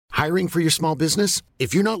Hiring for your small business?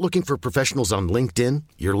 If you're not looking for professionals on LinkedIn,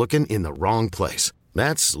 you're looking in the wrong place.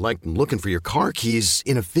 That's like looking for your car keys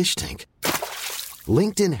in a fish tank.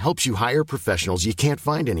 LinkedIn helps you hire professionals you can't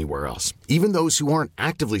find anywhere else, even those who aren't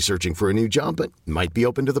actively searching for a new job but might be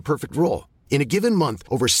open to the perfect role. In a given month,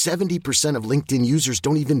 over 70% of LinkedIn users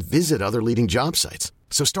don't even visit other leading job sites.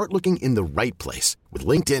 So start looking in the right place. With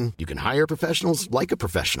LinkedIn, you can hire professionals like a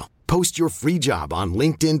professional. Post your free job on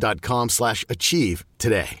linkedin.com/achieve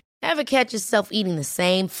today. Ever catch yourself eating the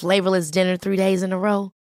same flavorless dinner 3 days in a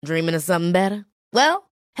row? Dreaming of something better?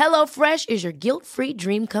 Well, HelloFresh is your guilt-free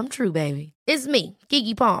dream come true, baby. It's me,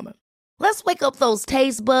 Keke Palmer. Let's wake up those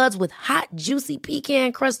taste buds with hot, juicy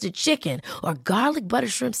pecan-crusted chicken or garlic butter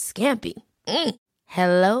shrimp scampi.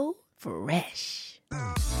 Hello Fresh.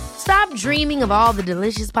 Stop dreaming of all the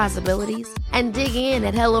delicious possibilities and dig in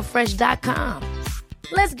at HelloFresh.com.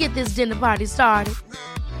 Let's get this dinner party started.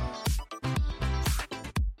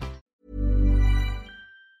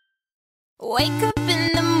 Wake up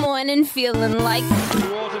in the morning feeling like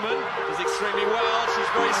Waterman does extremely well. She's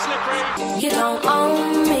very slippery. you don't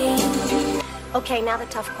own me. Okay, now the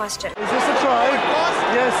tough question. Is this a try?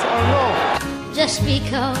 Yes or no? Just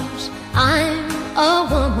because I'm a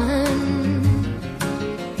woman.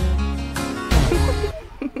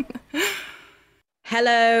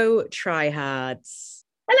 Hello, tryhards.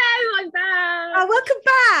 Hello, I'm back. Oh, welcome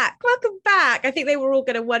back. Welcome back. I think they were all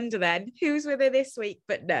going to wonder then who's with her this week,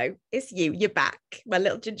 but no, it's you. You're back, my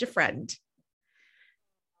little ginger friend.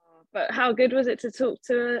 But how good was it to talk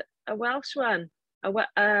to a Welsh one, a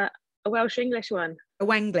Welsh English one? A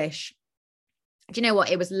Wenglish. Do you know what?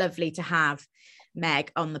 It was lovely to have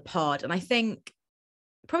Meg on the pod, and I think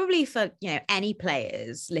probably for any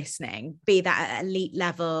players listening, be that at elite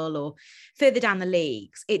level or further down the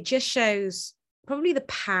leagues, it just shows probably the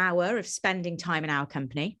power of spending time in our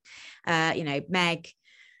company. Meg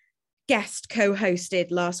guest co-hosted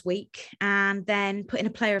last week and then put in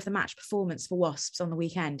a player of the match performance for Wasps on the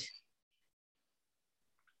weekend.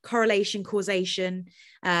 Correlation, causation.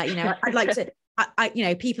 I'd like to.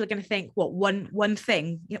 People are going to think, what one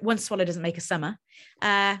thing? One swallow doesn't make a summer.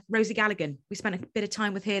 Rosie Gallagher. We spent a bit of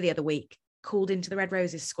time with her the other week. Called into the Red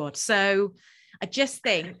Roses squad. So I just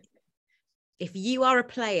think, if you are a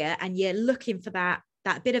player and you're looking for that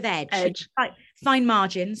bit of edge. Fine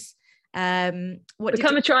margins. Become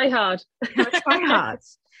a try-hard. Become a try-hard.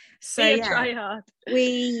 So yeah, try-hard.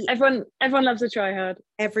 Everyone loves a try-hard.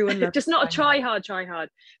 Everyone loves just not a try-hard.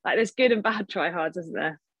 Like there's good and bad try-hards, isn't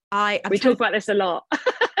there? We talk about this a lot.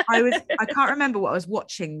 I can't remember what I was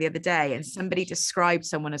watching the other day, and somebody described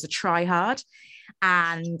someone as a try-hard.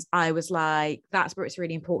 And I was like, that's where it's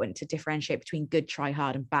really important to differentiate between good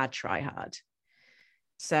try-hard and bad try-hard.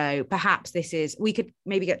 So perhaps we could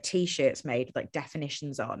maybe get t-shirts made with like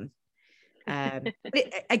definitions on. But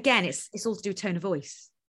again, it's all to do with tone of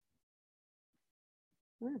voice.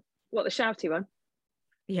 What, the shouty one?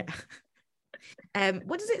 Yeah.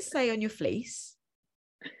 What does it say on your fleece?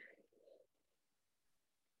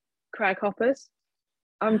 Craghoppers.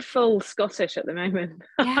 I'm full Scottish at the moment.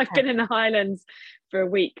 Yeah. I've been in the Highlands for a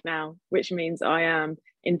week now, which means I am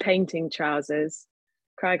in painting trousers,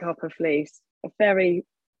 Craghopper fleece, a very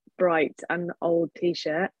bright and old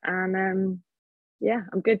t-shirt, and I'm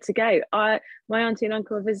good to go. My auntie and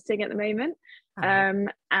uncle are visiting at the moment,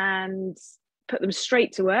 and put them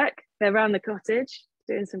straight to work. They're around the cottage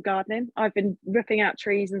doing some gardening. I've been ripping out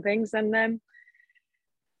trees and things, and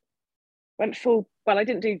went full. Well, I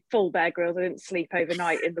didn't do full Bear Grylls. I didn't sleep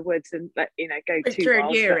overnight in the woods and go too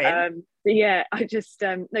wild. Yeah, I just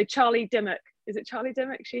no, Charlie Dimmock. Is it Charlie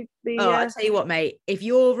Dimmock? I'll tell you what, mate. If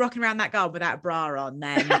you're rocking around that garden without a bra on,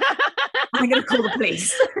 then I'm going to call the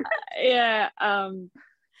police. Yeah.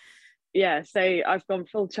 So I've gone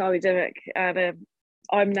full Charlie Dimmock, and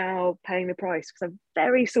I'm now paying the price because I'm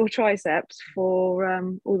very sore triceps for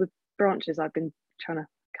all the branches I've been trying to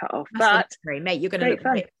cut off. That's great, mate. You're going to look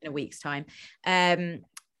great in a week's time. I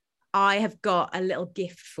have got a little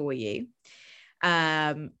gift for you.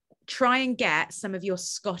 Try and get some of your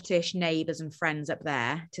Scottish neighbours and friends up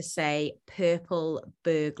there to say purple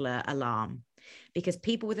burglar alarm, because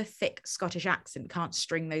people with a thick Scottish accent can't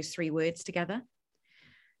string those three words together.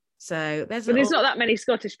 So there's not that many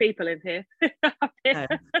Scottish people in here.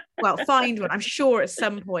 Well, find one. I'm sure at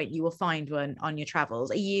some point you will find one on your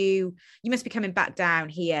travels. You must be coming back down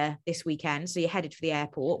here this weekend, so you're headed for the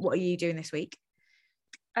airport. What are you doing this week?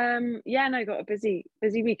 Got a busy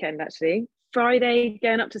weekend actually. Friday,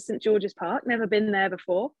 going up to St George's Park. Never been there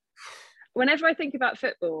before. Whenever I think about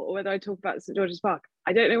football or whether I talk about St George's Park,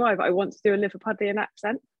 I don't know why, but I want to do a Liverpudlian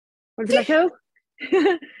accent. I want to be like, oh,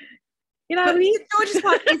 St George's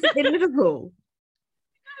Park isn't in Liverpool.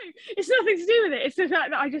 it's nothing to do with it. It's the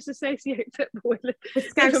fact that I just associate football with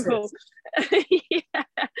Liverpool.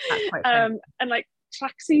 Yeah. And like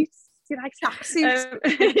tracksuits. You like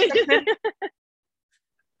tracksuits?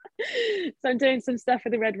 So I'm doing some stuff for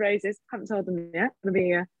the Red Roses. Haven't told them yet. It'll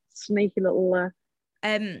be a sneaky little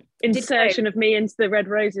insertion of me into the Red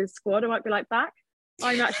Roses squad. I might be like, back.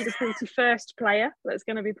 I'm actually the 41st player that's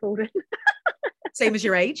going to be pulled in. Same as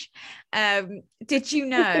your age. Did you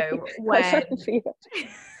know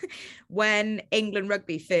when England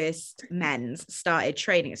rugby first men's started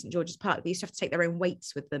training at St George's Park, they used to have to take their own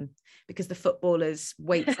weights with them because the footballers'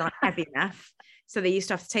 weights aren't heavy enough. So they used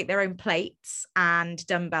to have to take their own plates and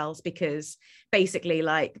dumbbells because basically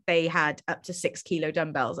like they had up to 6 kilo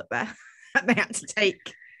dumbbells up there that they had to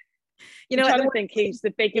take. You know, I'm trying to think who's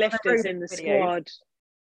the big lifters in the squad.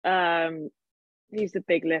 Who's the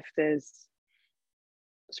big lifters?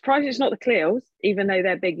 Surprised it's not the Cleals, even though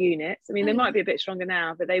they're big units. I mean, they might be a bit stronger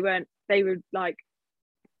now, but they were like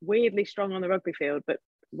weirdly strong on the rugby field, but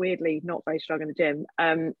weirdly not very strong in the gym.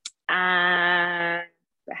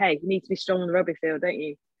 But hey, you need to be strong on the rugby field, don't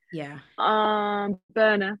you? Yeah.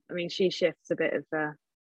 Berner, I mean, she shifts a bit of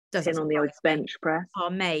in on the old bench press. Oh,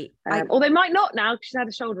 mate. Or they might not now because she's had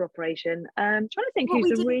a shoulder operation. Trying to think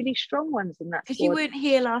who's the really strong ones in that squad. Because you weren't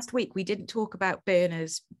here last week, we didn't talk about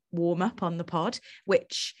Berner's warm-up on the pod,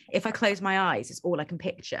 which if I close my eyes is all I can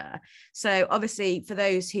picture. So obviously for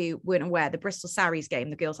those who weren't aware, the Bristol Sarries game,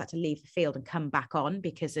 the girls had to leave the field and come back on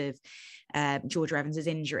because of Georgia Evans's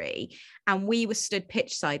injury, and we were stood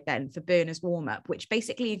pitch side then for Berner's warm-up, which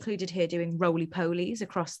basically included her doing roly-polies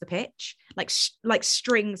across the pitch, like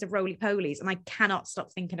strings of roly-polies, and I cannot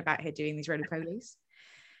stop thinking about her doing these roly-polies.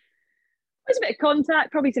 There's a bit of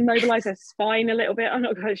contact, probably to mobilise her spine a little bit. I'm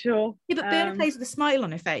not quite sure. Yeah, but Berner plays with a smile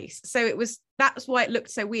on her face, so that's why it looked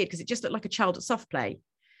so weird, because it just looked like a child at soft play.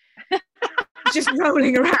 Just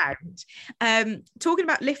rolling around. Talking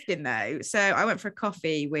about lifting though, so I went for a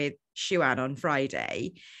coffee with Shuan on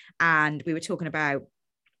Friday and we were talking about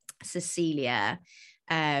Cecilia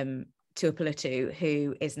Tuipulotu,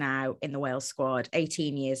 who is now in the Wales squad,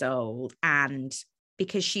 18 years old, and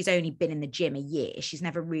because she's only been in the gym a year, she's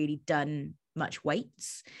never really done much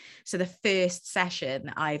weights. So the first session,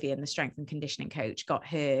 Ivy and the strength and conditioning coach got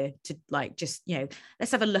her to like, just, you know,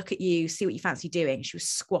 let's have a look at you, see what you fancy doing. She was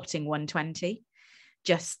squatting 120,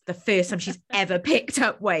 just the first time she's ever picked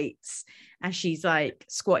up weights, and she's like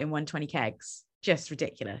squatting 120 kegs. Just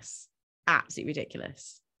ridiculous, absolutely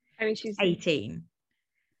ridiculous. I mean, she's 18.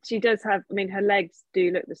 She does have, I mean, her legs do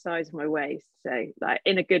look the size of my waist, so like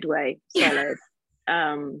in a good way, solid.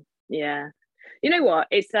 Yeah, you know what,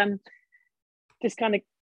 it's just kind of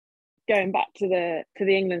going back to the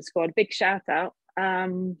England squad, big shout out,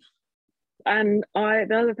 and the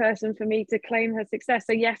other person for me to claim her success.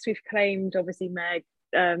 So yes, we've claimed obviously Meg,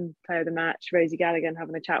 player of the match, Rosie Gallagher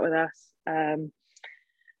having a chat with us.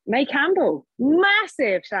 May Campbell,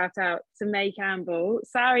 massive shout out to May Campbell,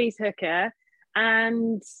 Sarries hooker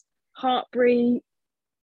and Hartbury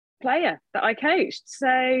player that I coached.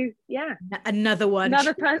 So yeah, another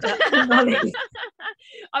person.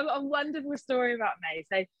 A wonderful story about May.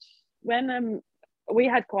 So when we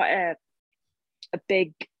had quite a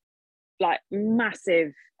big, like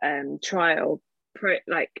massive trial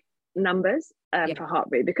numbers for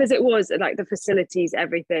Hartbury, because it was like the facilities,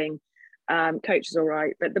 everything. Coach was all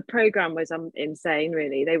right, but the program was insane.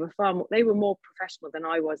 Really, they were more professional than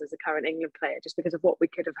I was as a current England player, just because of what we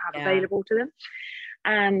could have available to them.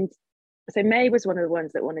 And so May was one of the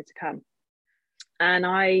ones that wanted to come, and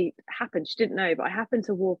she didn't know, but I happened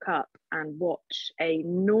to walk up and watch a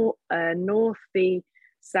North v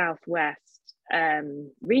Southwest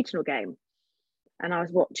regional game, and I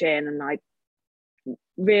was watching, and I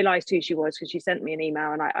realised who she was because she sent me an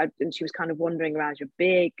email, and she was kind of wandering around. She's a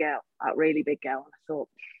big girl, a really big girl, and I thought,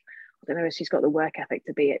 I don't know if she's got the work ethic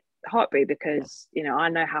to be at Hartbury, because you know I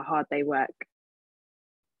know how hard they work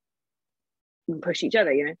and push each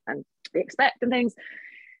other, you know, and they expect and things.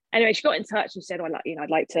 Anyway, she got in touch and said, I'd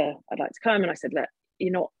like to come. And I said, look,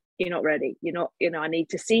 you're not ready. You're not, you know, I need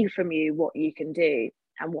to see from you what you can do,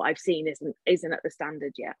 and what I've seen isn't at the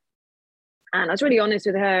standard yet. And I was really honest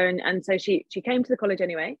with her, and so she came to the college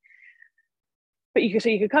anyway. But you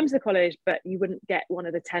could come to the college, but you wouldn't get one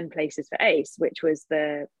of the 10 places for ACE, which was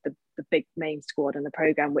the big main squad and the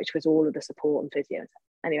program, which was all of the support and physio.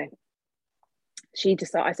 Anyway,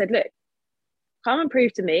 I said, look, come and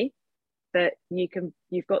prove to me that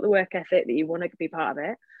you've got the work ethic, that you want to be part of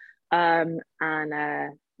it, and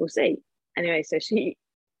we'll see. Anyway, so she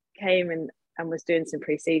came and was doing some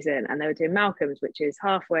pre-season, and they were doing Malcolm's, which is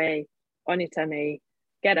halfway on your tummy,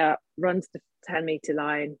 get up, run to the 10-meter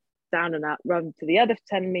line, down and up, run to the other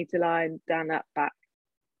 10-meter line, down, up, back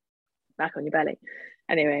on your belly.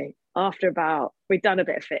 Anyway, after we'd done a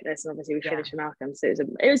bit of fitness, and obviously we finished in Malcolm, so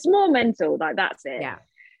it was more mental, like that's it. Yeah.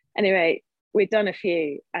 Anyway, we'd done a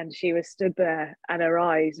few, and she was stood there, and her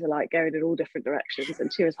eyes were like going in all different directions,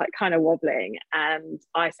 and she was like kind of wobbling. And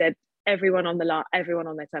I said, everyone on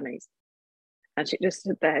their tummies. And she just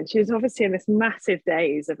stood there, and she was obviously in this massive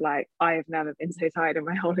daze of like, I have never been so tired in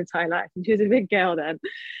my whole entire life. And she was a big girl then.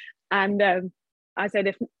 And I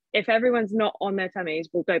said, if everyone's not on their tummies,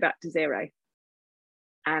 we'll go back to 0.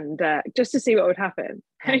 And just to see what would happen.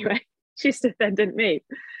 Anyway, she stood there and didn't move.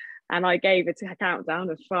 And I gave it a countdown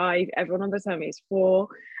of 5, everyone on their tummies, 4.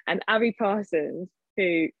 And Abby Parsons,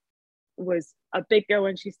 who was a big girl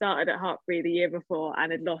when she started at Hartpury the year before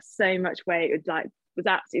and had lost so much weight, was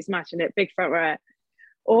absolutely smashing it, big front row.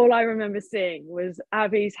 All I remember seeing was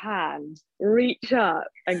Abby's hand reach up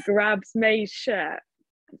and grabs May's shirt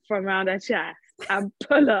from around her chest and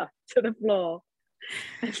pull her to the floor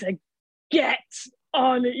and say, "Get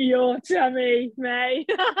on your tummy, May."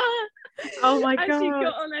 Oh my God. And she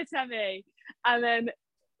got on her tummy, and then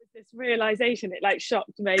this realization, it like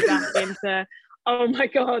shocked May back into, oh my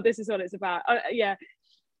God, this is what it's about. Yeah,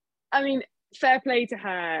 I mean, fair play to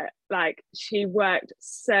her. Like, she worked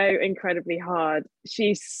so incredibly hard.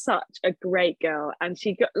 She's such a great girl, and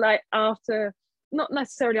she got, like, after, not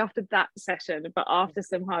necessarily after that session, but after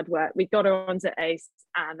some hard work, we got her onto Ace,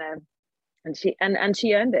 and she earned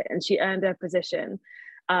it, and she earned her position.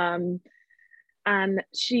 And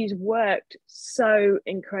she's worked so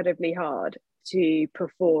incredibly hard to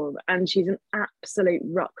perform, and she's an absolute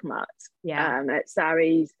ruck mutt. At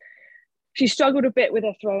Sarries. She struggled a bit with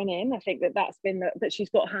her throwing in. I think that's been that she's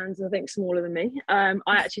got hands, I think, smaller than me. I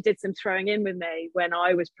actually did some throwing in with me when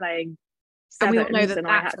I was playing sevens, and we all know that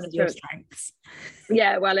that's one of your strengths.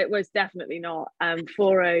 Yeah, well, it was definitely not.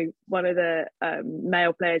 Foro, one of the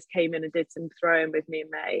male players, came in and did some throwing with me and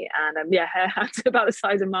May, and her hands are about the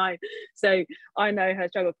size of mine, so I know her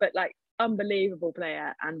struggle. But like, unbelievable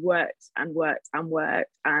player, and worked and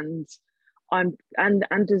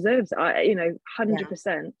deserves,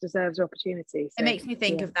 100% deserves opportunity. So, it makes me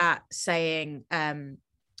think of that saying,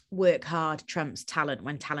 work hard trumps talent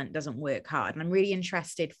when talent doesn't work hard. And I'm really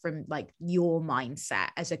interested from like your mindset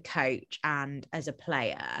as a coach and as a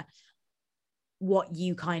player, what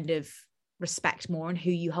you kind of respect more and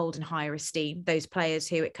who you hold in higher esteem, those players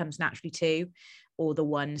who it comes naturally to, or the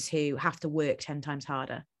ones who have to work 10 times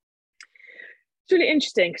harder. It's really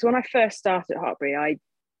interesting, because when I first started at Hartpury,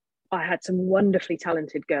 I had some wonderfully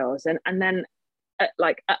talented girls, and then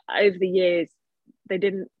over the years they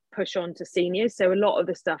didn't push on to seniors, so a lot of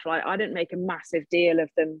the stuff, like, I didn't make a massive deal of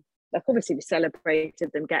them. Like, obviously we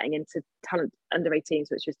celebrated them getting into talent under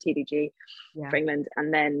 18s, which was TDG for England,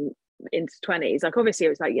 and then into 20s. Like, obviously it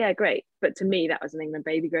was like, yeah, great, but to me that was an England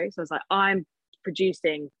baby grade. So I was like, I'm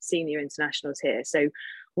producing senior internationals here, so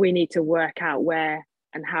we need to work out where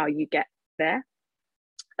and how you get there.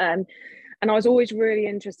 And I was always really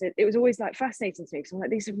interested. It was always like fascinating to me, because I'm like,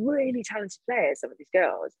 these are really talented players, some of these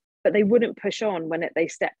girls, but they wouldn't push on when they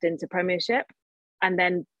stepped into Premiership. And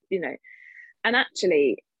then, and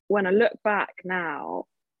actually, when I look back now,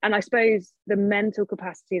 and I suppose the mental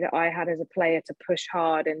capacity that I had as a player to push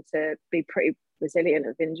hard and to be pretty resilient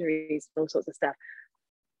of injuries and all sorts of stuff,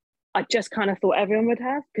 I just kind of thought everyone would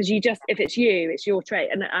have, because if it's you, it's your trait.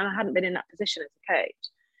 And I hadn't been in that position as a coach.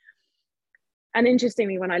 And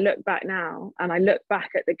interestingly, when I look back now, and I look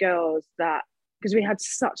back at the girls because we had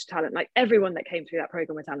such talent, like everyone that came through that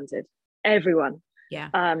program were talented, everyone. Yeah.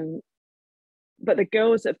 But the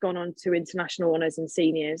girls that have gone on to international honours and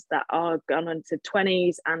seniors, that are gone on to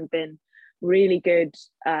 20s and been really good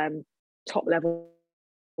top level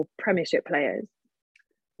Premiership players,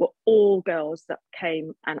 were all girls that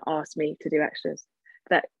came and asked me to do extras,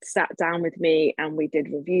 that sat down with me, and we did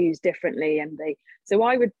reviews differently, so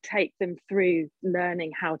I would take them through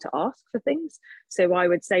learning how to ask for things. So I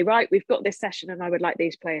would say, right, we've got this session and I would like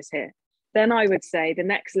these players here. Then I would say the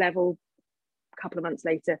next level, a couple of months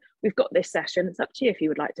later, we've got this session, it's up to you if you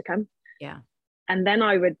would like to come. Yeah. And then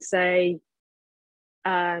I would say,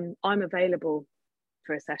 I'm available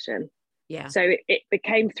for a session. Yeah. So it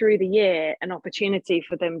became through the year an opportunity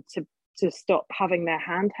for them to stop having their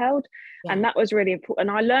hand held. Yeah. And that was really important.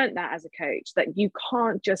 And I learned that as a coach, that you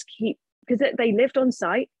can't just keep, because they lived on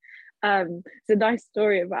site. It's a nice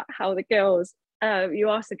story about how the girls, you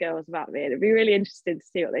asked the girls about me, and it'd be really interesting to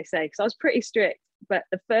see what they say, because I was pretty strict, but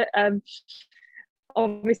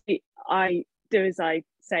obviously I do as I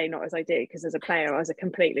say, not as I do, because as a player I was a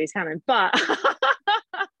complete loose cannon, but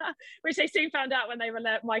which they soon found out when they were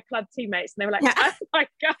my club teammates, and they were like, oh my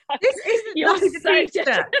God, this isn't you're so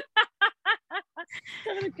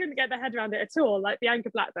I couldn't get their head around it at all. Like Bianca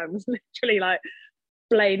Blackburn was literally like,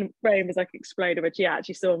 brain was like exploded, but she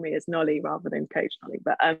actually saw me as Nolly rather than Coach Nolly.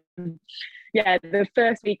 But yeah, the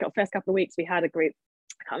first couple of weeks we had a group.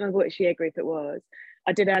 I can't remember which year group it was.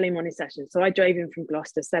 I did early morning sessions, so I drove in from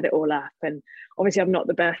Gloucester, set it all up, and obviously I'm not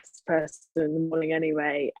the best person in the morning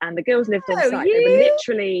anyway. And the girls lived on site. They were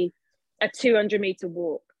literally a 200-meter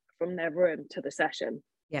walk from their room to the session.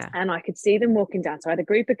 Yeah, and I could see them walking down. So I had a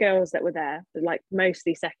group of girls that were there, like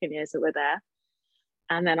mostly second years that were there.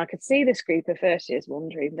 And then I could see this group of first years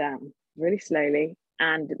wandering down really slowly.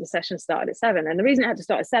 And the session started at 7. And the reason it had to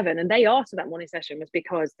start at 7, and they asked for that morning session, was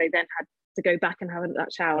because they then had to go back and have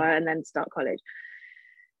that shower and then start college.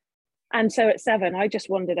 And so at 7, I just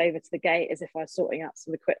wandered over to the gate as if I was sorting out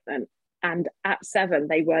some equipment. And at 7,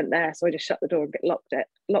 they weren't there. So I just shut the door and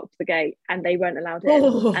locked the gate, and they weren't allowed in.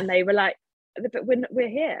 Oh. And they were like, but we're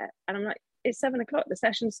here. And I'm like, it's 7 o'clock. The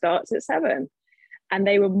session starts at 7. And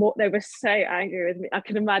they were so angry with me. I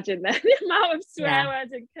can imagine the amount of swear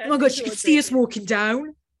words and curses. Oh my God, you could see us walking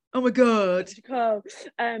down. Oh my God. But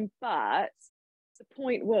the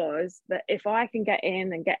point was that if I can get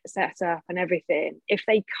in and get set up and everything, if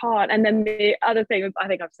they can't, and then the other thing, I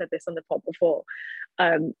think I've said this on the pod before,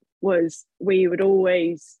 was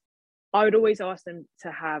I would always ask them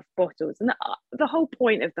to have bottles. And the whole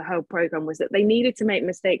point of the whole program was that they needed to make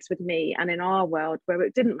mistakes with me and in our world where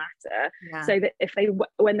it didn't matter. Yeah. So that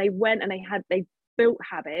when they went and they built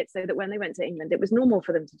habits, so that when they went to England, it was normal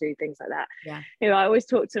for them to do things like that. Yeah. You know, I always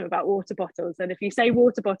talk to them about water bottles. And if you say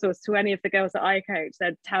water bottles to any of the girls that I coach,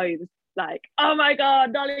 they'd tell you like, oh my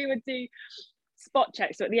God, Nolly would do spot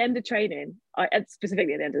checks. So at the end of training,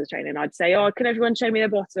 specifically at the end of the training, I'd say, oh, can everyone show me their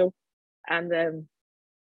bottle? And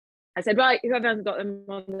I said, right, whoever hasn't got them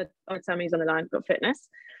on tell me who's on the line, got fitness.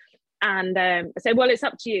 And I said, well, it's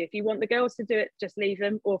up to you. If you want the girls to do it, just leave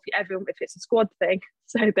them. Or if it's a squad thing,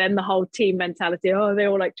 so then the whole team mentality, they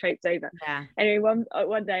all like traipse over. Yeah. Anyway,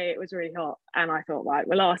 one day it was really hot, and I thought, right,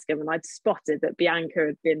 we'll ask him. And I'd spotted that Bianca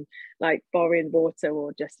had been like borrowing water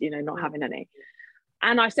or just, not having any.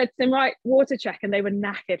 And I said to them, right, water check. And they were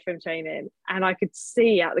knackered from training. And I could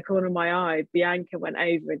see out the corner of my eye, Bianca went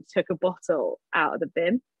over and took a bottle out of the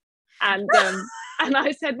bin. And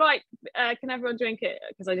I said, right, can everyone drink it?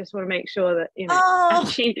 Because I just want to make sure that, and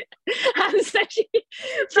she didn't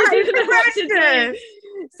know what to do.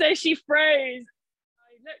 So she froze.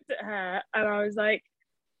 I looked at her and I was like,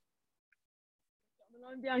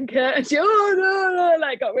 I'm Bianca. And she, no,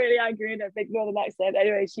 like got really angry and a big more than that said.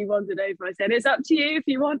 Anyway, she wandered over. I said, it's up to you if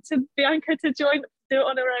you want Bianca to join, do it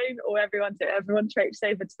on her own, or everyone traipsed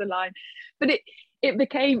over to the line. But it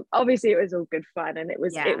became, obviously it was all good fun, and it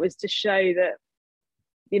was to show that,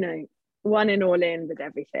 one in all in with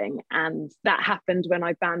everything. And that happened when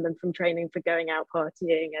I banned them from training for going out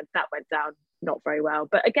partying, and that went down not very well.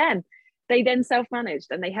 But again, they then self-managed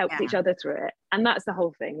and they helped each other through it. And that's the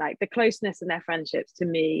whole thing, like the closeness in their friendships. To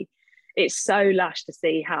me, it's so lush to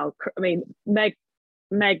see how,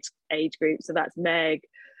 Meg's age group, so that's Meg,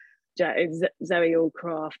 Zoe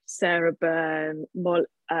Allcroft, Sarah Byrne,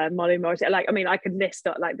 Molly Morris. I could list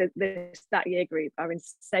up that year group are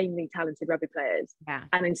insanely talented rugby players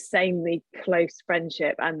and insanely close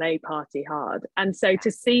friendship, and they party hard. And so to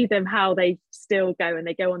see them, how they still go and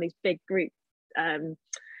they go on these big group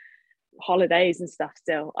holidays and stuff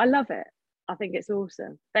still, I love it. I think it's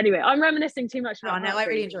awesome. Anyway, I'm reminiscing too much. I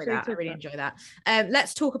really enjoy that.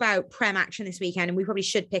 Let's talk about Prem action this weekend, and we probably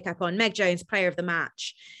should pick up on Meg Jones, player of the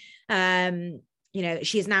match.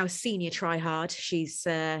 She is now a senior try-hard. She's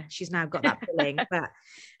now got that billing.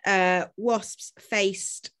 But Wasps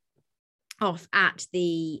faced off at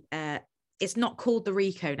the it's not called the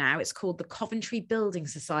Ricoh now, it's called the Coventry Building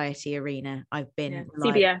Society Arena. I've been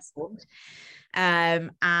CBS.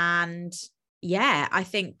 And I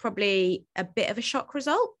think probably a bit of a shock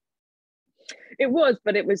result. It was,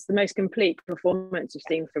 but it was the most complete performance you've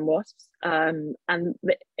seen from Wasps. And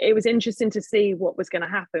it was interesting to see what was going to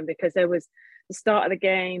happen, because there was the start of the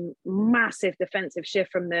game, massive defensive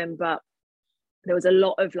shift from them, but there was a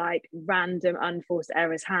lot of like random unforced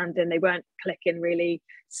errors handing. They weren't clicking really.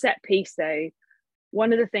 Set piece though,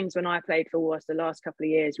 one of the things when I played for Wasps the last couple of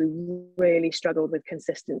years, we really struggled with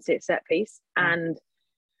consistency at set piece, and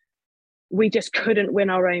we just couldn't win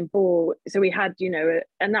our own ball. So we had,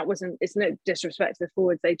 and that wasn't, it's no disrespect to the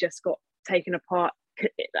forwards, they just got taken apart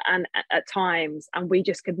and at times, and we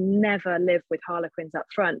just could never live with Harlequins up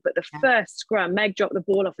front. But the first scrum, Meg dropped the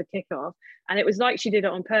ball off the kickoff, and it was like she did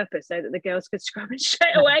it on purpose so that the girls could scrum it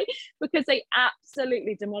straight away, because they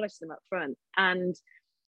absolutely demolished them up front. And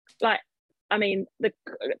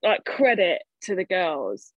credit to the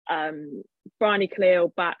girls, Bryony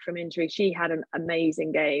Cleal back from injury, she had an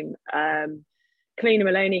amazing game. Kalina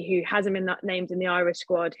Maloney, who hasn't been named in the Irish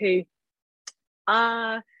squad, who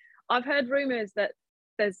I've heard rumours that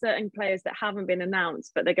there's certain players that haven't been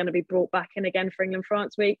announced, but they're going to be brought back in again for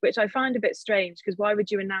England-France week, which I find a bit strange, because why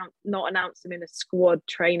would you not announce them in a squad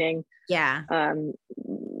training? Yeah. A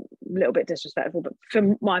little bit disrespectful, but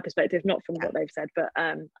from my perspective, not from what they've said, but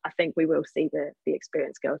I think we will see the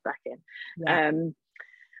experienced girls back in. Yeah.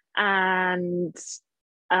 And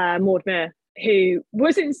Maud Muir, who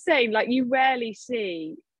was insane. Like, you rarely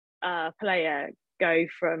see a player go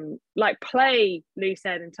from, like, play loose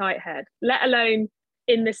head and tight head, let alone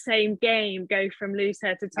in the same game go from loose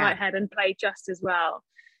head to tight head and play just as well.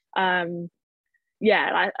 I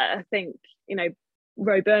think, you know,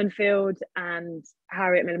 Roe Burnfield and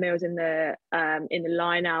Harriet Miller-Mills in the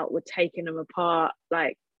line out were taking them apart.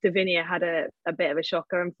 Like, Davinia had a bit of a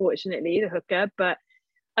shocker, unfortunately, the hooker, but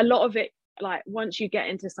a lot of it, like, once you get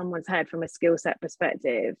into someone's head from a skill set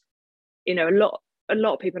perspective, you know, a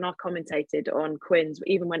lot of people, and I commentated on Quins,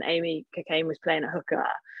 even when Amy Cockayne was playing a hooker,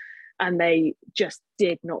 and they just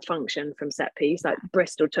did not function from set piece. Like,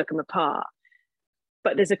 Bristol took them apart.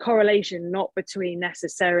 But there's a correlation not between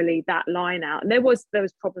necessarily that line out. And there was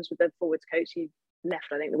problems with the forwards coach. He left,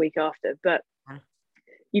 I think, the week after. But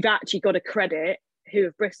you've actually got to credit who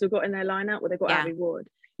have Bristol got in their line out. Well, they've got Abby Wood.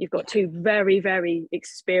 You've got two very, very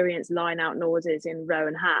experienced line out noses in Roe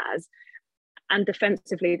and Haz. And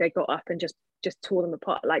defensively, they got up and just tore them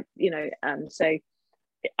apart. Like, you know, so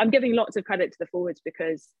I'm giving lots of credit to the forwards,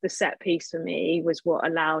 because the set piece for me was what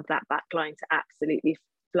allowed that back line to absolutely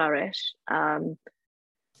flourish.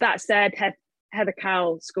 That said, Heather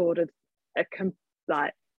Cowell scored a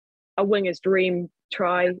winger's dream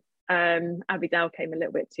try. Abby Dell came a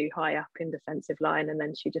little bit too high up in defensive line, and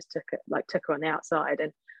then she just took her on the outside,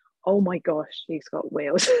 and oh my gosh, she's got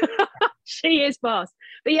wheels. She is fast.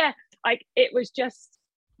 But yeah, like, it was just,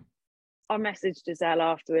 I messaged Giselle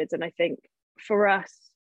afterwards, and I think for us,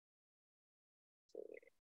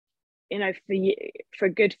 you know, for a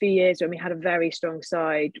good few years when we had a very strong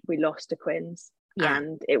side, we lost to Quins. Yeah.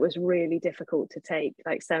 And it was really difficult to take,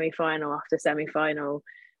 like, semi-final after semi-final.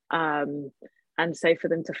 And so for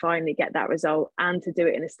them to finally get that result and to do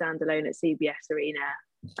it in a standalone at CBS Arena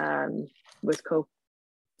was cool.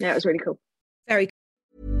 Yeah, it was really cool. Very cool.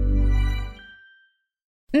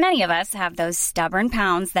 Many of us have those stubborn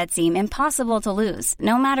pounds that seem impossible to lose,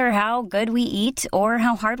 no matter how good we eat or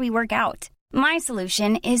how hard we work out. My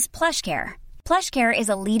solution is PlushCare. PlushCare is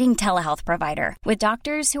a leading telehealth provider with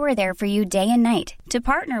doctors who are there for you day and night to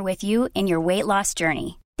partner with you in your weight loss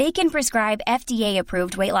journey. They can prescribe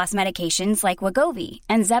FDA-approved weight loss medications like Wegovy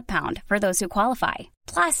and Zepbound for those who qualify.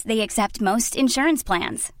 Plus, they accept most insurance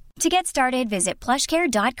plans. To get started, visit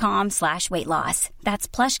plushcare.com/weightloss. That's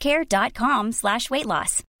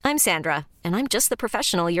plushcare.com/weightloss. I'm Sandra, and I'm just the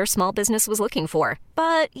professional your small business was looking for.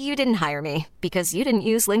 But you didn't hire me because you didn't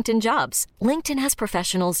use LinkedIn Jobs. LinkedIn has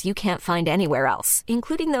professionals you can't find anywhere else,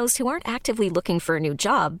 including those who aren't actively looking for a new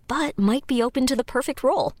job, but might be open to the perfect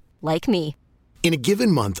role, like me. In a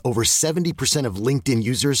given month, over 70% of LinkedIn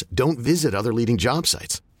users don't visit other leading job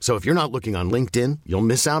sites. So if you're not looking on LinkedIn, you'll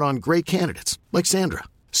miss out on great candidates like Sandra.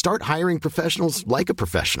 Start hiring professionals like a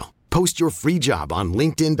professional. Post your free job on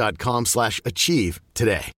linkedin.com/achieve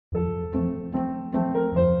today.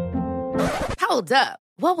 Hold up.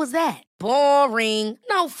 What was that? Boring.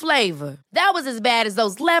 No flavor. That was as bad as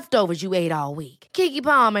those leftovers you ate all week. Keke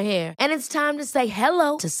Palmer here. And it's time to say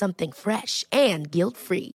hello to something fresh and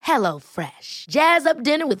guilt-free. Hello Fresh. Jazz up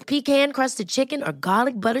dinner with pecan-crusted chicken or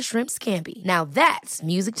garlic butter shrimp scampi. Now that's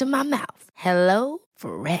music to my mouth. Hello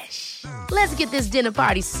Fresh. Let's get this dinner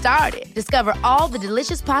party started. Discover all the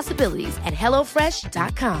delicious possibilities at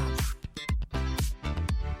hellofresh.com.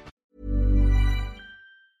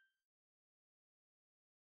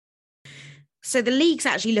 So the league's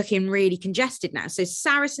actually looking really congested now. So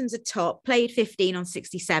Saracens are top, played 15 on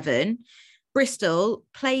 67. Bristol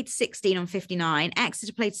played 16 on 59.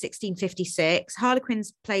 Exeter played 16.56.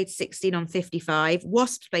 Harlequins played 16 on 55.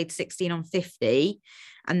 Wasps played 16 on 50.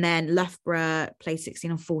 And then Loughborough played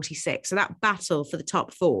 16 on 46. So that battle for the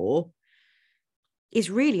top four is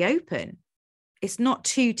really open. It's not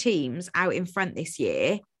two teams out in front this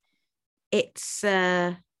year. It's,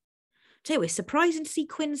 it's surprising to see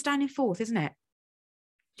Quins down in fourth, isn't it?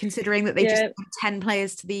 Considering that they just have 10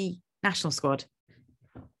 players to the national squad.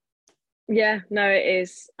 Yeah, no, it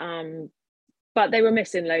is. But they were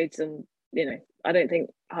missing loads, and, you know, I don't think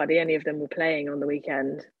hardly any of them were playing on the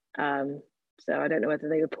weekend. So I don't know whether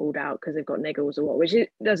they were pulled out because they've got niggles or what, which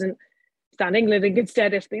it doesn't stand England in good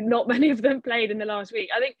stead if not many of them played in the last week.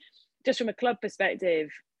 I think just from a club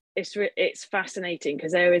perspective, it's fascinating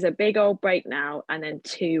because there is a big old break now and then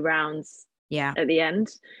 2 rounds at the end.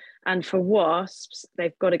 And for Wasps,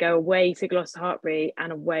 they've got to go away to Gloucester Hartpury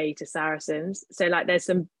and away to Saracens. So like there's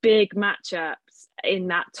some big matchups in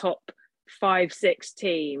that top 5-6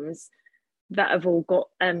 teams that have all got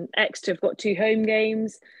Exeter have got 2 home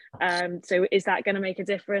games. So is that going to make a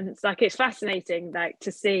difference? Like, it's fascinating like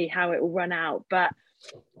to see how it will run out. But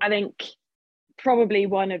I think probably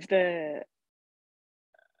one of the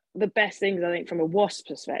best things, I think, from a Wasp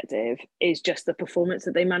perspective is just the performance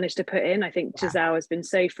that they managed to put in. I think Giselle has been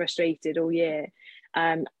so frustrated all year,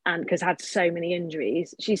 and because had so many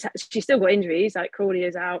injuries. She's still got injuries, like Crawley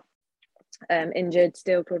is out injured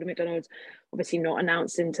still. Claudia McDonald's obviously not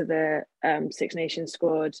announced into the Six Nations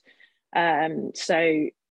squad. So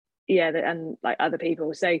yeah, and like other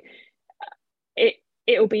people. So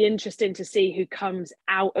it'll be interesting to see who comes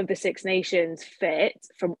out of the Six Nations fit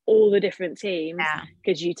from all the different teams,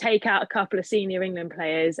 because you take out a couple of senior England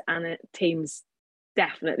players and the teams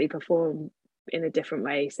definitely perform in a different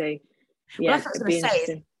way. So yeah, what I was going to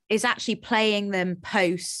say is actually playing them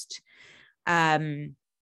post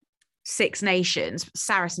Six Nations,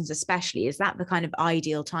 Saracens especially, is that the kind of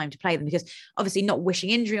ideal time to play them? Because obviously not wishing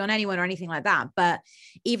injury on anyone or anything like that, but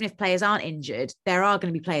even if players aren't injured, there are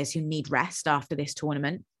going to be players who need rest after this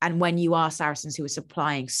tournament. And when you are Saracens, who are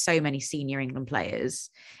supplying so many senior England players,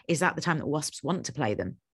 is that the time that Wasps want to play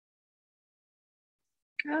them?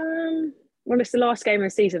 Well, it's the last game of the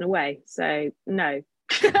season away, so no.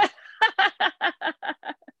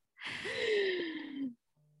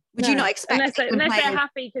 Would you not expect unless they're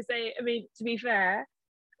happy because they, I mean, to be fair,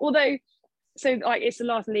 although, so like it's the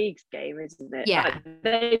last league game, isn't it? Yeah. Like,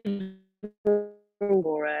 they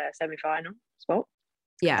for a semi-final spot.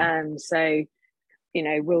 Yeah. So, you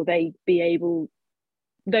know, will they be able,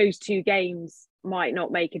 those 2 games might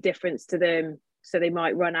not make a difference to them. So they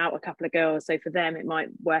might run out a couple of girls. So for them, it might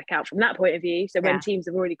work out from that point of view. So when teams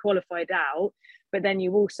have already qualified out, but then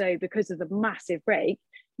you also, because of the massive break,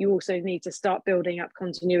 you also need to start building up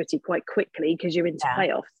continuity quite quickly because you're into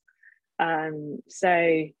playoffs.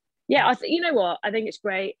 So yeah, you know what? I think it's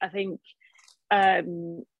great. I think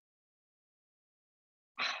the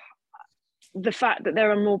fact that there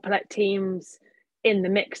are more teams in the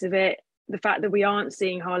mix of it, the fact that we aren't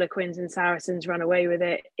seeing Harlequins and Saracens run away with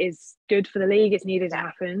it is good for the league. It's needed to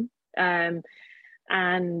happen.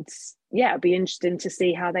 And yeah, it'll be interesting to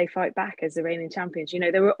see how they fight back as the reigning champions. You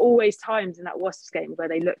know, there were always times in that Wasps game where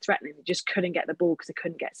they looked threatening, they just couldn't get the ball because they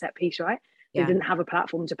couldn't get set piece right. They didn't have a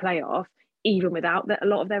platform to play off, even without a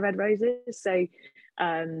lot of their red roses. So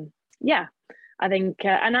yeah, I think,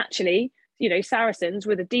 and actually, you know, Saracens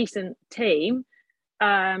with a decent team,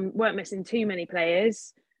 weren't missing too many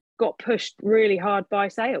players, got pushed really hard by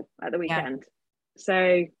Sale at the weekend.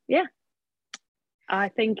 So yeah, I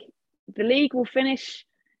think the league will finish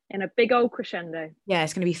in a big old crescendo. Yeah,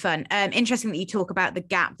 it's going to be fun. Interesting that you talk about the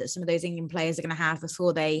gap that some of those England players are going to have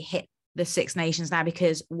before they hit the Six Nations now,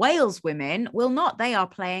 because Wales women will not. They are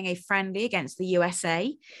playing a friendly against the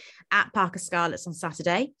USA at Parker Scarlets on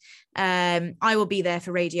Saturday. I will be there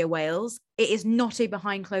for Radio Wales. It is not a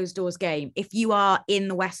behind closed doors game. If you are in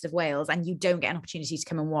the west of Wales and you don't get an opportunity to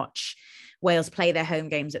come and watch Wales play their home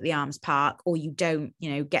games at the Arms Park, or you don't,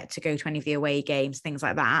 you know, get to go to any of the away games, things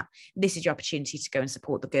like that, this is your opportunity to go and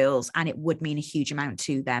support the girls, and it would mean a huge amount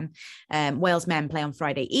to them. Wales men play on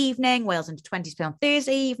Friday evening, Wales under 20s play on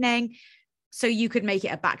Thursday evening, so you could make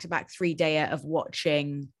it a back-to-back 3-dayer of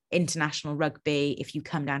watching international rugby if you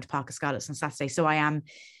come down to Parker Scarlets on Saturday. So I am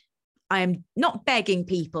not begging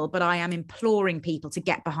people, but I am imploring people to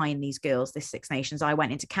get behind these girls, this Six Nations. I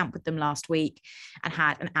went into camp with them last week and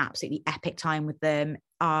had an absolutely epic time with them.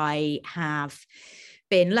 I have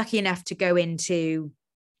been lucky enough to go into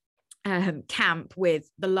camp with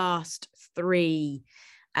the last 3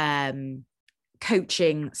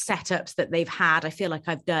 coaching setups that they've had. I feel like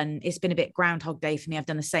it's been a bit Groundhog Day for me. I've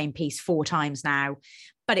done the same piece 4 times now,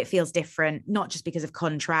 but it feels different, not just because of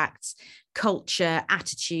contracts, culture,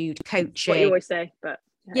 attitude, coaching. What you always say, but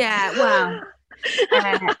yeah, well,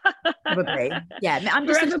 probably. Yeah, I'm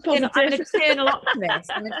just an eternal optimist.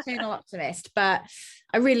 I'm an eternal optimist, but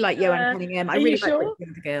I really like Johan Cunningham. I really like working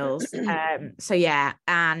with the girls. So yeah,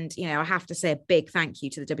 and you know, I have to say a big thank you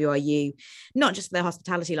to the WRU, not just for their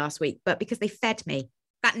hospitality last week, but because they fed me.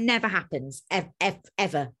 That never happens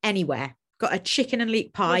ever anywhere. Got a chicken and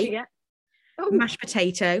leek pie, mashed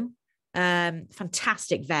potato,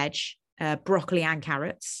 fantastic veg, broccoli and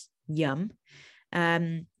carrots. Yum.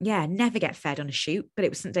 Yeah, never get fed on a shoot, but it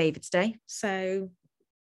was St. David's Day, so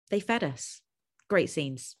they fed us. Great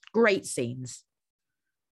scenes.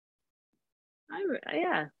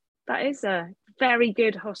 Yeah, That is a very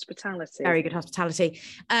good hospitality. Very good hospitality.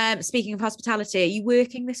 Speaking of hospitality, are you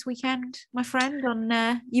working this weekend, my friend,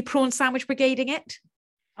 on you prawn sandwich brigading it?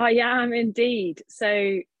 I am indeed.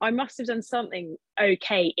 So I must have done something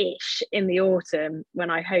okay-ish in the autumn when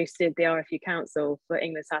I hosted the RFU Council for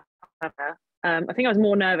England South Africa. I think I was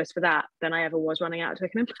more nervous for that than I ever was running out of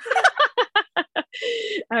Twickenham.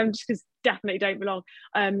 Just because definitely don't belong.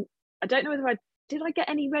 I don't know whether did I get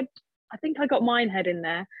any red. I think I got Minehead in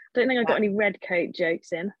there. I don't think I got any red coat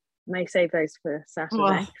jokes in. May save those for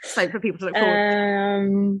Saturday. So for people to look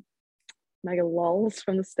forward. Mega lols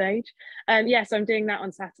from the stage. So I'm doing that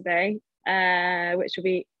on Saturday, which will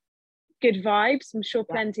be good vibes. I'm sure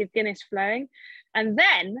plenty of Guinness flowing. And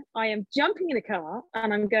then I am jumping in a car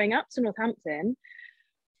and I'm going up to Northampton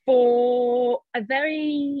for a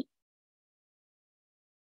very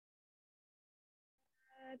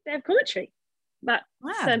day of commentary. That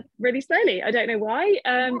sent really slowly. I don't know why.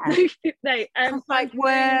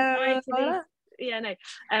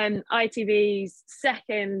 ITV's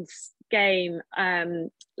second game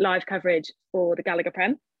live coverage for the Gallagher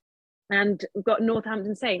Prem, and we've got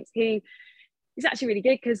Northampton Saints, who is actually really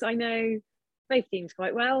good because I know both teams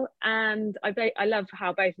quite well, and I love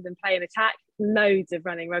how both of them play and attack. Loads of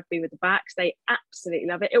running rugby with the backs. They absolutely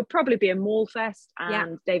love it. It'll probably be a maul fest,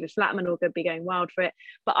 and David Flatman will be going wild for it.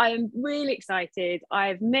 But I am really excited.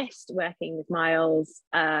 I've missed working with Miles.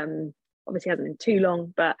 Obviously hasn't been too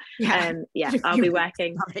long, but I'll be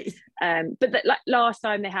working. But last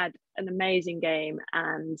time they had an amazing game,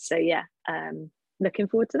 and so looking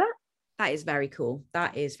forward to that. That is very cool.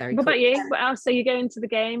 What about you? What else? So you going to the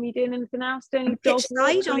game? Are you doing anything else? Doing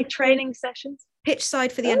any training sessions? Pitch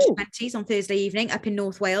side for the under-20s on Thursday evening up in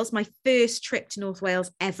North Wales. My first trip to North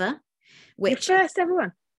Wales ever. Your first ever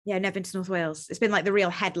one? Yeah, never been to North Wales. It's been like the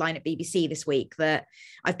real headline at BBC this week that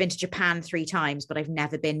I've been to Japan 3 times, but I've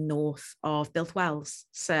never been north of Builth Wells.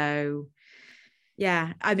 So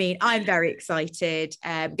yeah, I mean, I'm very excited.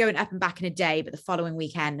 Going up and back in a day, but the following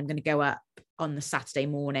weekend I'm going to go up on the Saturday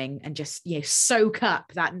morning and just soak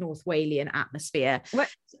up that North Walian atmosphere.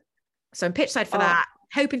 So I'm pitch side for that.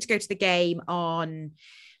 Hoping to go to the game on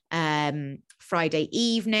Friday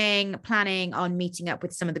evening, planning on meeting up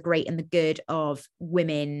with some of the great and the good of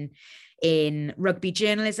women in rugby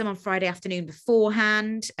journalism on Friday afternoon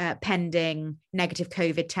beforehand, pending negative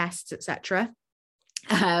COVID tests, etc.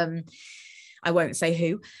 I won't say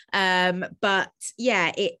who, but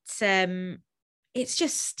yeah, it's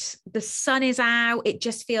just, the sun is out. It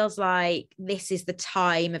just feels like this is the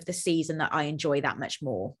time of the season that I enjoy that much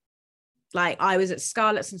more. Like, I was at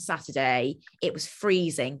Scarlett's on Saturday. It was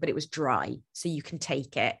freezing, but it was dry, so you can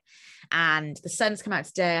take it. And the sun's come out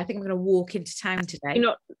today. I think I'm going to walk into town today.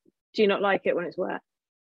 Do you not like it when it's wet?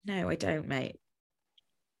 No, I don't, mate.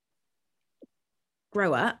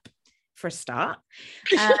 Grow up, for a start.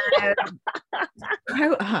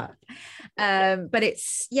 Grow up. But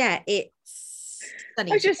it's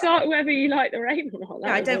sunny. I just thought whether you like the rain or not. No,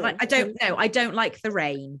 I don't like the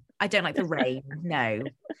rain. I don't like the rain. No.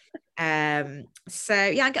 So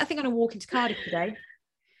yeah, I think I'm going to walk into Cardiff today.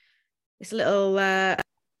 It's a little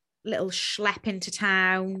schlep into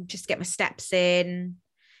town, just to get my steps in.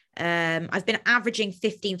 I've been averaging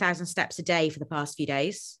 15,000 steps a day for the past few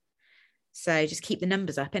days. So just keep the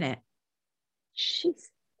numbers up, innit? Jeez.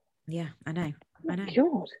 Yeah, I know.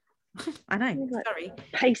 God. I know. Sorry.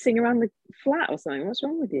 Pacing around the flat or something. What's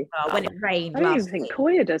wrong with you? When it rained I don't even think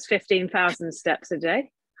Koya does 15,000 steps a day.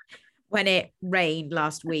 When it rained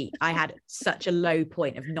last week, I had such a low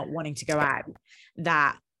point of not wanting to go out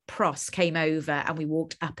that Pros came over and we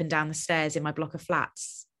walked up and down the stairs in my block of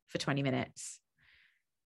flats for 20 minutes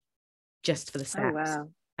just for the steps. Oh, wow.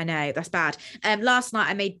 I know, that's bad. Last night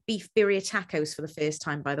I made beef birria tacos for the first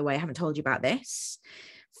time, by the way. I haven't told you about this.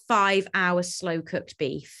 5 hours slow cooked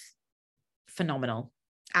beef. Phenomenal.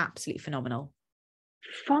 Absolutely phenomenal.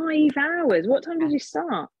 5 hours? What time did you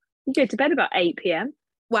start? You go to bed about 8 p.m.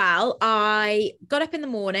 Well, I got up in the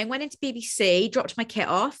morning, went into BBC, dropped my kit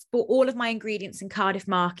off, bought all of my ingredients in Cardiff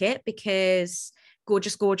Market because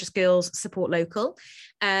gorgeous girls support local.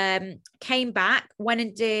 Came back, went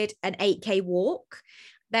and did an 8K walk,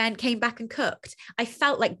 then came back and cooked. I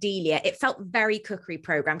felt like Delia. It felt very cookery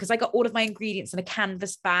program because I got all of my ingredients in a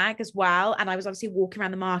canvas bag as well. And I was obviously walking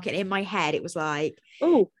around the market. In my head, it was like,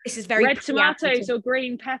 oh, this is very red tomatoes or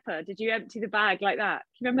green pepper. Did you empty the bag like that?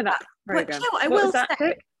 Do you remember that program? I will say,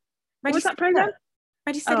 what was that program?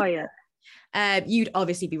 Ready, steady, oh yeah. You'd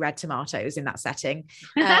obviously be red tomatoes in that setting,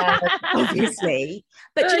 obviously.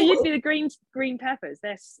 But you'd be the green peppers.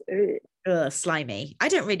 They're slimy. I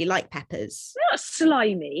don't really like peppers. They're not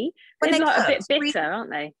slimy. They're like a bit bitter,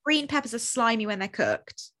 aren't they? Green peppers are slimy when they're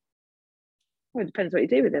cooked. Well, it depends what you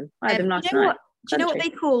do with them. I had them last night. Do you know what they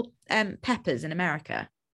call peppers in America?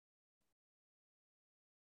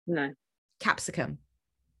 No. Capsicum.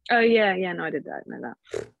 Oh yeah, no, I did that. Know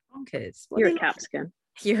that. Bonkers. You're a capsicum.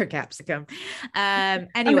 You're a capsicum. Anyway,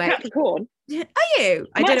 I'm a Capricorn. Are you?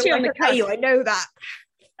 I don't know. I know that.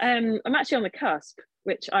 I'm actually on the cusp,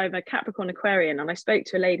 which I'm a Capricorn Aquarian, and I spoke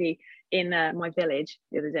to a lady in my village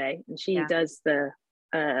the other day, and she does the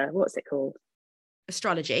what's it called?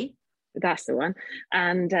 Astrology. That's the one.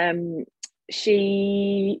 And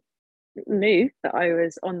she knew that I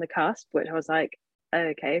was on the cusp, which I was like,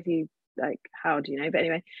 okay, if you like, how do you know? But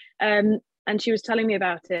anyway, and she was telling me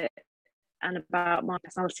about it and about my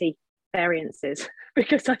personality variances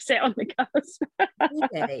because I sit on the cusp.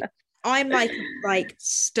 Okay. I'm like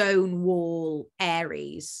Stonewall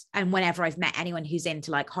Aries, and whenever I've met anyone who's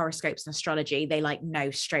into like horoscopes and astrology, they like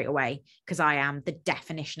know straight away because I am the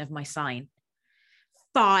definition of my sign.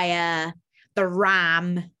 Fire, the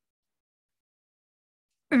ram.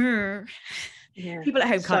 Yeah. People at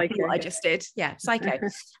home can't do what I just did. Yeah, psycho.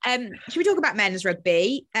 Should we talk about men's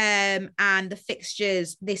rugby and the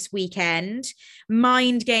fixtures this weekend?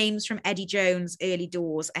 Mind games from Eddie Jones early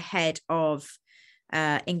doors ahead of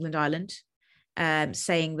England-Ireland,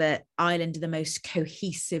 saying that Ireland are the most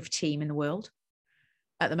cohesive team in the world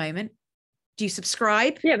at the moment. Do you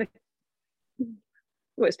subscribe? Yeah.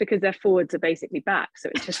 Well, it's because their forwards are basically back, so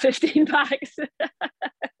it's just 15 backs.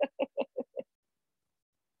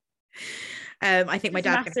 I think my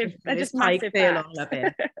dad they're just massive backs.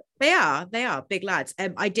 They are big lads.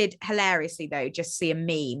 I did hilariously though just see a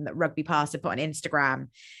meme that Rugby Pass had put on Instagram,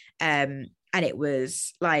 and it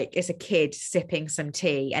was like it's a kid sipping some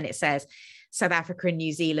tea, and it says South Africa and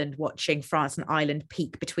New Zealand watching France and Ireland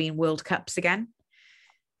peak between World Cups again.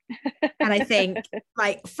 And I think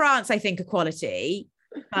like France, I think are quality,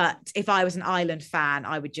 but if I was an Ireland fan,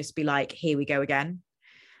 I would just be like, here we go again.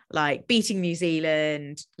 Like beating New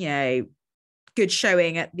Zealand, you know, good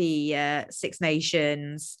showing at the Six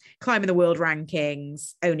Nations, climbing the world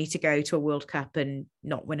rankings, only to go to a World Cup and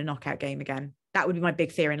not win a knockout game again. That would be my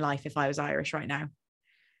big fear in life if I was Irish right now.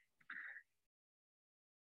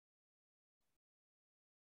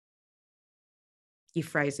 You've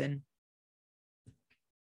frozen.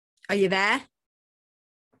 Are you there?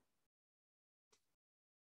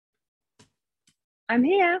 I'm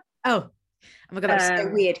here. Oh my God, that was so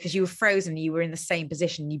weird because you were frozen. You were in the same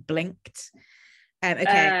position. You blinked.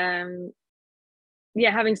 Okay.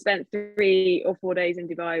 Yeah, having spent 3 or 4 days in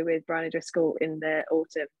Dubai with Brian O'Driscoll in the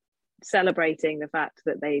autumn, celebrating the fact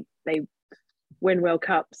that they win World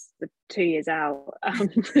Cups for 2 years out.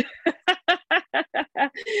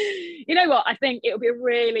 You know what? I think it'll be a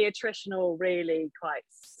really attritional, really quite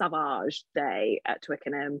savage day at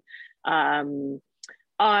Twickenham.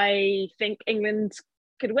 I think England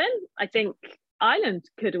could win. I think Ireland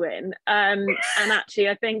could win. And actually,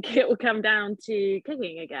 I think it will come down to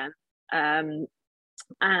kicking again.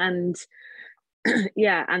 And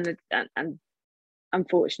yeah, and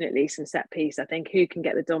unfortunately, some set piece. I think who can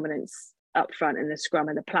get the dominance up front in the scrum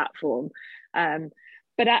and the platform.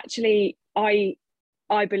 But actually, I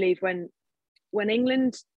believe when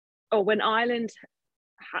England or when Ireland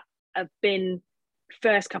have been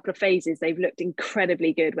first couple of phases, they've looked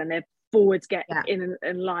incredibly good when their forwards get in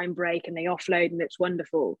a line break and they offload, and it's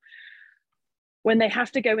wonderful. When they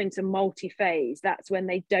have to go into multi-phase, that's when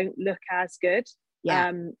they don't look as good.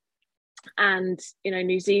 And you know,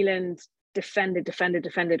 New Zealand defended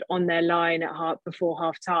on their line before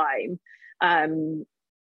half time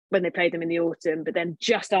when they played them in the autumn, but then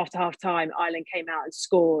just after half time Ireland came out and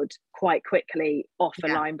scored quite quickly off a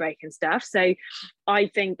line break and stuff. So I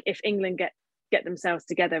think if England get themselves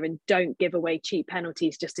together and don't give away cheap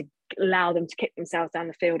penalties just to allow them to kick themselves down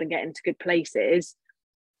the field and get into good places,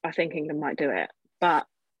 I think England might do it. But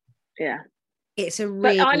yeah,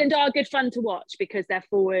 but Ireland are good fun to watch because their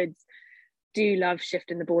forwards do love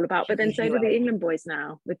shifting the ball about, but then so do the England boys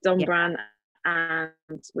now with Don Brandt and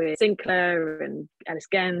with Sinclair and Ellis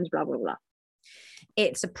Genge, blah blah blah.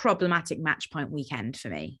 It's a problematic match point weekend for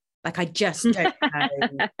me. Like I just don't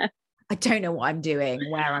know. I don't know what I'm doing,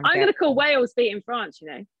 where I'm going to call Wales beating France, you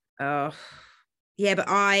know. Oh yeah, but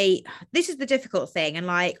this is the difficult thing, and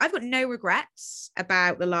like I've got no regrets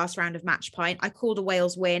about the last round of Match Point. I called a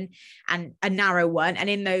Wales win and a narrow one,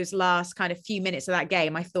 and in those last kind of few minutes of that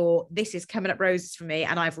game I thought this is coming up roses for me,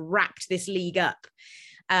 and I've racked this league up.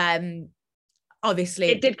 Obviously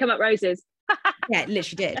it did come up roses. Yeah, it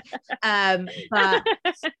literally did. But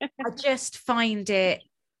I just find it,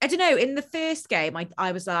 I don't know, in the first game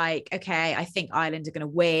I was like, okay, I think Ireland are going to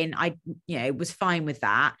win. I was fine with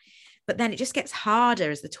that. But then it just gets harder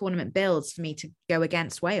as the tournament builds for me to go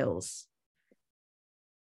against Wales.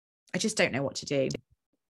 I just don't know what to do.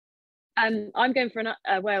 I'm going for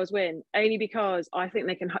a Wales win, only because I think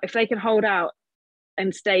if they can hold out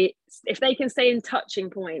and if they can stay in touching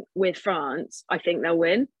point with France, I think they'll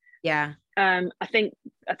win. Yeah. I think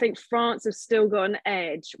France have still got an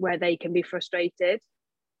edge where they can be frustrated.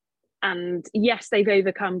 And yes, they've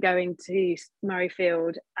overcome going to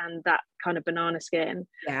Murrayfield and that kind of banana skin.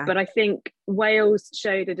 Yeah. But I think Wales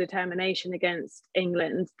showed a determination against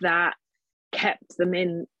England that kept them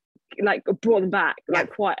in, like brought them back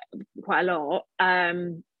quite a lot.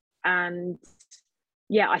 And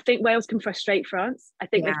yeah, I think Wales can frustrate France. I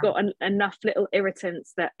think they've got enough little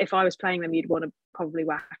irritants that if I was playing them, you'd want to probably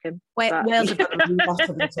whack them. Wales have got a lot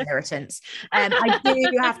of little irritants. I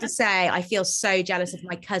do have to say, I feel so jealous of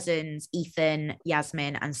my cousins, Ethan,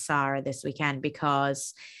 Yasmin and Sarah this weekend,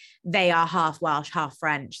 because they are half Welsh, half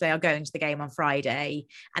French. They are going to the game on Friday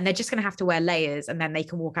and they're just going to have to wear layers, and then they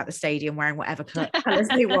can walk out the stadium wearing whatever colours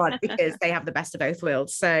they want because they have the best of both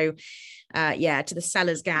worlds. So to the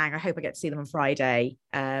Sellers gang, I hope I get to see them on Friday.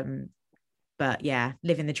 But yeah,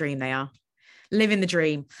 living the dream they are. Living the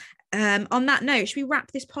dream. On that note, should we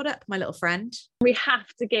wrap this pod up, my little friend? We have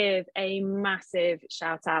to give a massive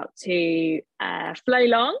shout out to Flo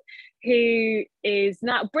Long, who is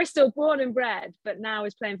now Bristol born and bred, but now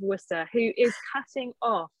is playing for Worcester, who is cutting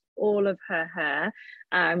off all of her hair.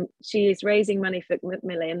 She is raising money for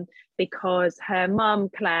Macmillan because her mum,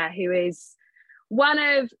 Claire, who is one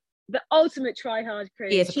of the ultimate try-hard crew,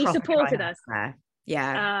 she supported us. Claire.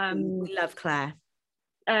 Yeah, we love Claire.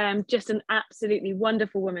 Just an absolutely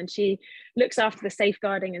wonderful woman. She looks after the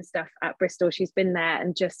safeguarding and stuff at Bristol. She's been there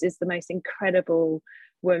and just is the most incredible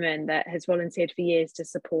woman that has volunteered for years to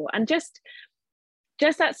support. And just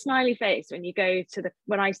that smiley face when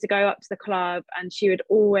I used to go up to the club, and she would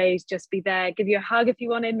always just be there, give you a hug if you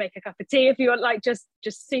wanted, make a cup of tea if you want, like just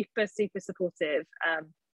super supportive.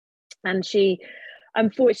 And she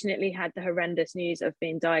unfortunately had the horrendous news of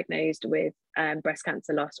being diagnosed with breast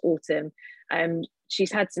cancer last autumn.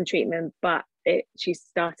 She's had some treatment, but she's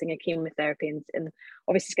starting a chemotherapy and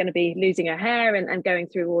obviously is going to be losing her hair and going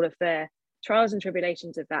through all of the trials and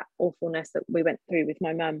tribulations of that awfulness that we went through with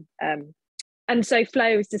my mum. And so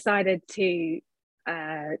Flo has decided to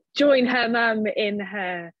join her mum in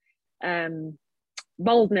her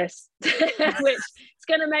boldness, which is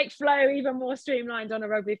going to make Flo even more streamlined on a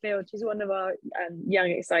rugby field. She's one of our young,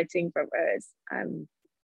 exciting front rowers.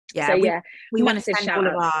 We want to send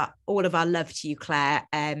all of our love to you, Claire.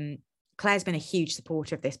 Claire's been a huge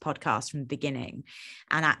supporter of this podcast from the beginning,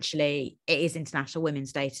 and actually it is International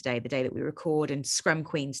Women's Day today, the day that we record, and Scrum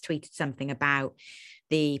Queens tweeted something about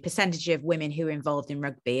the percentage of women who are involved in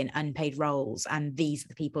rugby in unpaid roles, and these are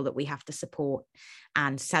the people that we have to support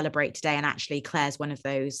and celebrate today. And actually Claire's one of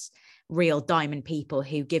those real diamond people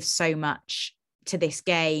who gives so much to this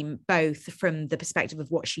game, both from the perspective of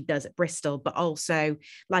what she does at Bristol, but also,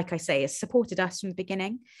 like I say, has supported us from the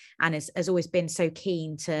beginning and has always been so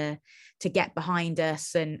keen to get behind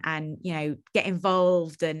us and you know, get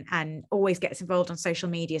involved and always gets involved on social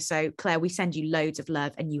media. So Claire, we send you loads of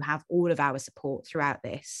love and you have all of our support throughout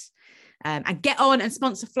this. And get on and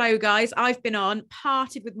sponsor Flo, guys. I've been on,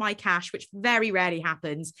 parted with my cash, which very rarely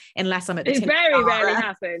happens unless I'm at the rarely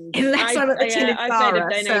happens. Unless I'm at the I've made a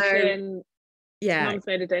donation. Mum's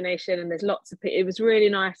made a donation, and there's lots of it was really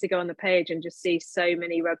nice to go on the page and just see so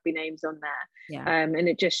many rugby names on there. And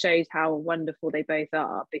it just shows how wonderful they both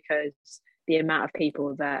are, because the amount of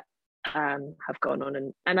people that have gone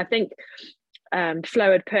on and I think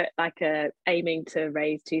Flo had put aiming to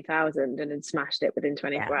raise 2,000 and had smashed it within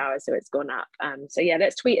 24 hours, so it's gone up.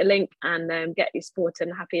 Let's tweet a link and get your support,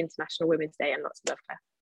 and happy International Women's Day and lots of love, Claire.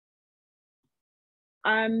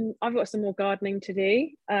 I've got some more gardening to do.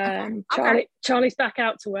 Charlie's back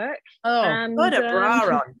out to work. Got a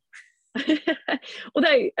bra on.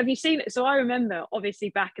 Although, have you seen it? So I remember, obviously,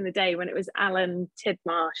 back in the day when it was Alan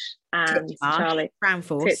Tidmarsh and Charlie Brown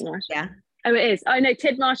Force. Tidmarsh. Yeah. Oh, it is. I know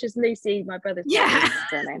Tidmarsh is Lucy, my brother's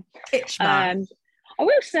surname. I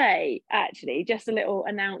will say, actually, just a little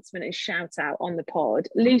announcement and shout out on the pod.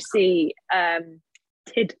 Lucy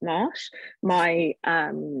Tidmarsh, my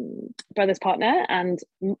brother's partner and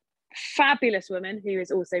fabulous woman who is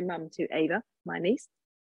also mum to Ava, my niece,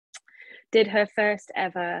 did her first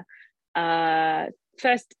ever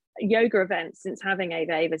yoga event since having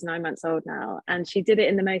Ava. Ava's 9 months old now, and she did it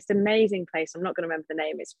in the most amazing place. I'm not going to remember the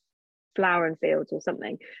name. It's Flower and Fields or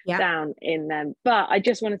something down in them. But I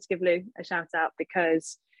just wanted to give Lou a shout out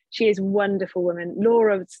because she is a wonderful woman.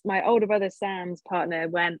 Laura, my older brother Sam's partner,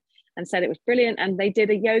 went and said it was brilliant, and they did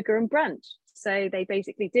a yoga and brunch. So they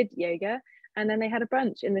basically did yoga and then they had a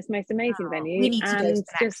brunch in this most amazing venue, we need to and go to the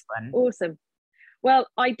just next one. Awesome. Well,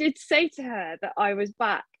 I did say to her that I was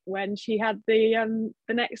back when she had the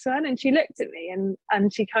next one, and she looked at me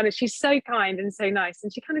and she's so kind and so nice,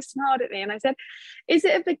 and she kind of smiled at me, and I said, "Is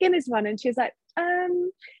it a beginner's one?" And she was like,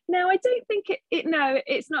 "No, I don't think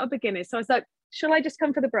it's not a beginner's." So I was like, "Shall I just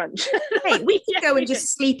come for the brunch?" Hey, we can go and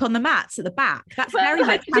just sleep on the mats at the back. That's very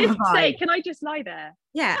much say, can I just lie there?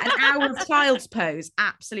 Yeah, an hour of child's pose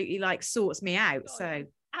absolutely like sorts me out. So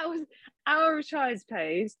hour of child's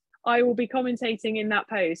pose, I will be commentating in that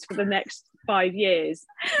pose for the next 5 years.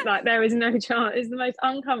 Like, there is no chance. It's the most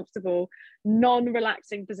uncomfortable,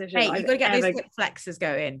 non-relaxing position. Hey, you've got to get those hip flexors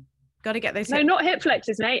going. Got to get those. No, not hip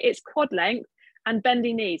flexors, mate. It's quad length and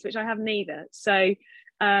bendy knees, which I have neither. So,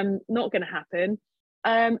 not going to happen.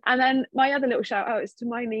 And then my other little shout out is to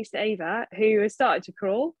my niece Ava, who has started to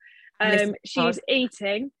crawl. She's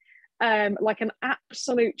eating like an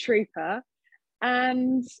absolute trooper,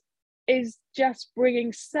 and is just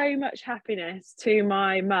bringing so much happiness to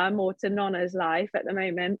my mum or to Nonna's life at the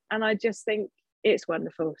moment, and I just think it's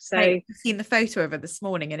wonderful. So, I've seen the photo of her this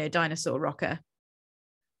morning in her dinosaur rocker.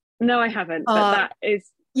 No, I haven't, but that is...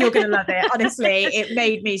 You're going to love it. Honestly, it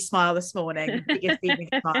made me smile this morning. It made me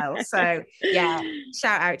smile. So yeah,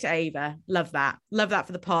 shout out to Ava. Love that. Love that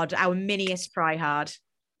for the pod. Our miniest try hard.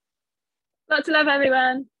 Lots of love,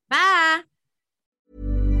 everyone. Bye.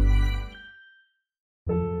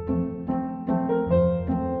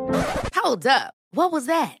 Hold up. What was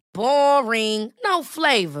that? Boring. No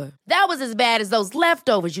flavor. That was as bad as those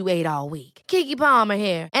leftovers you ate all week. Keke Palmer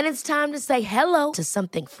here. And it's time to say hello to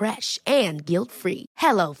something fresh and guilt-free.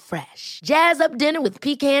 Hello Fresh. Jazz up dinner with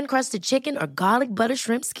pecan-crusted chicken or garlic butter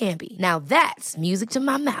shrimp scampi. Now that's music to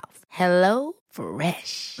my mouth. Hello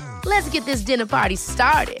Fresh. Let's get this dinner party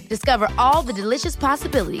started. Discover all the delicious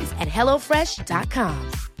possibilities at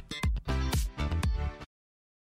HelloFresh.com.